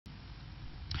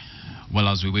Well,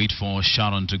 as we wait for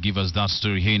Sharon to give us that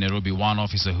story here in Nairobi, one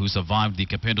officer who survived the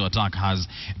Kapedo attack has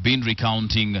been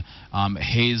recounting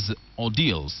his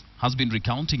ordeals.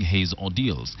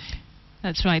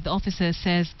 That's right. The officer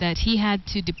says that he had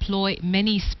to deploy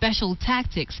many special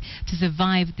tactics to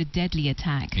survive the deadly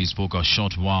attack. He spoke a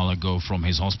short while ago from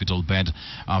his hospital bed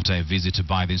after a visit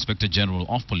by the Inspector General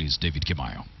of Police, David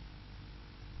Kimayo.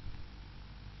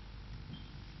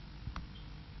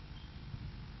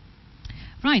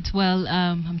 Right, well,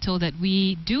 I'm told that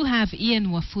we do have Ian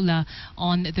Wafula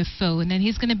on the phone, and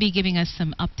he's going to be giving us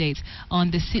some updates on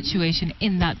the situation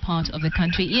in that part of the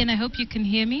country. Ian, I hope you can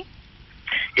hear me.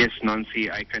 Yes,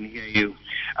 Nancy, I can hear you.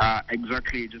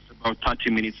 Exactly just about 30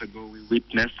 minutes ago, we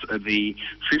witnessed the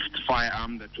fifth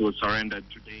firearm that was surrendered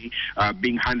today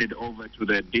being handed over to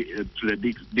the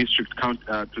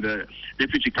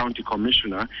Deputy County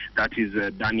Commissioner, that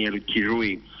is Daniel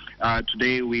Kirui.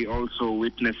 Today, we also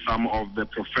witnessed some of the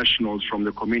professionals from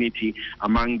the community,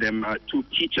 among them two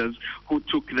teachers who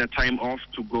took the time off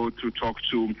to go to talk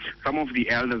to some of the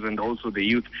elders and also the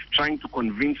youth, trying to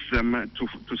convince them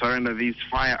to surrender these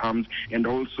firearms and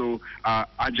also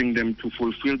urging them to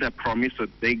fulfill the promise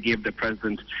that they gave the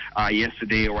president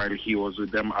yesterday while he was with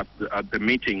them at the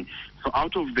meeting. So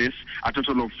out of this, a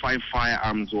total of 5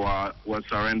 firearms were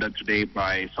surrendered today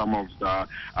by some of the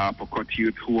Pokot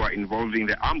youth who were involved in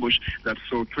the ambush that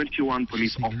saw 21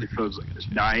 police officers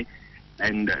die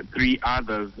and 3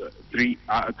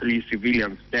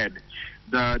 civilians dead.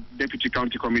 The Deputy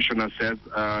County Commissioner says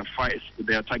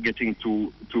they are targeting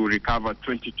to recover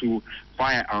 22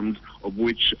 firearms, of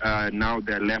which now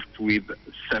they're left with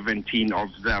 17 of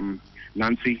them.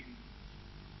 Nancy?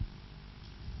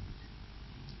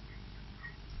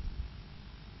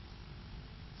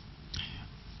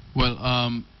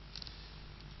 Well,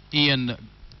 Ian,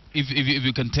 if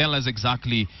you can tell us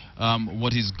exactly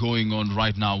what is going on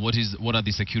right now, what are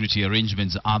the security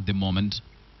arrangements at the moment?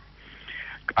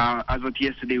 As of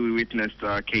yesterday, we witnessed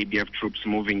KDF troops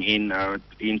moving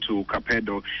into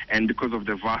Kapedo, and because of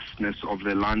the vastness of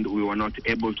the land, we were not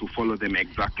able to follow them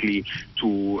exactly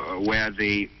to where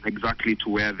they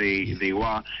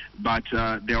were. But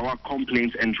there were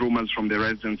complaints and rumors from the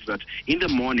residents that in the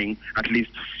morning, at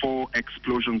least 4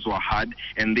 explosions were heard,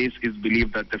 and this is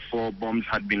believed that the 4 bombs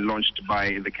had been launched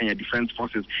by the Kenya Defense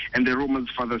Forces. And the rumors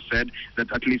further said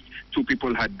that at least 2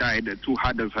 people had died, 2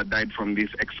 herders had died from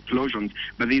these explosions,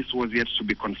 but this was yet to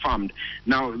be confirmed.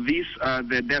 Now,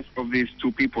 the death of these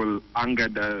 2 people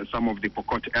angered some of the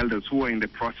Pokot elders who were in the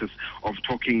process of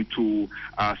talking to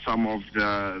some of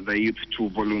the youth to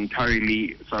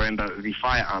voluntarily surrender the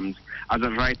firearms. As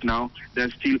of right now,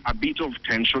 there's still a bit of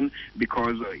tension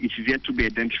because it is yet to be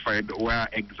identified where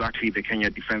exactly the Kenya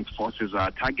Defense Forces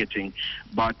are targeting,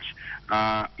 but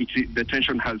the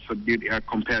tension has subdued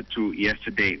compared to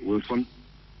yesterday. Wilson?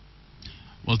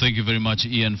 Well, thank you very much,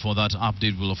 Ian, for that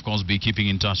update. We'll, of course, be keeping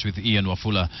in touch with Ian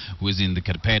Wafula, who is in the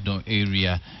Kapedo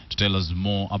area, to tell us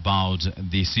more about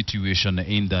the situation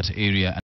in that area.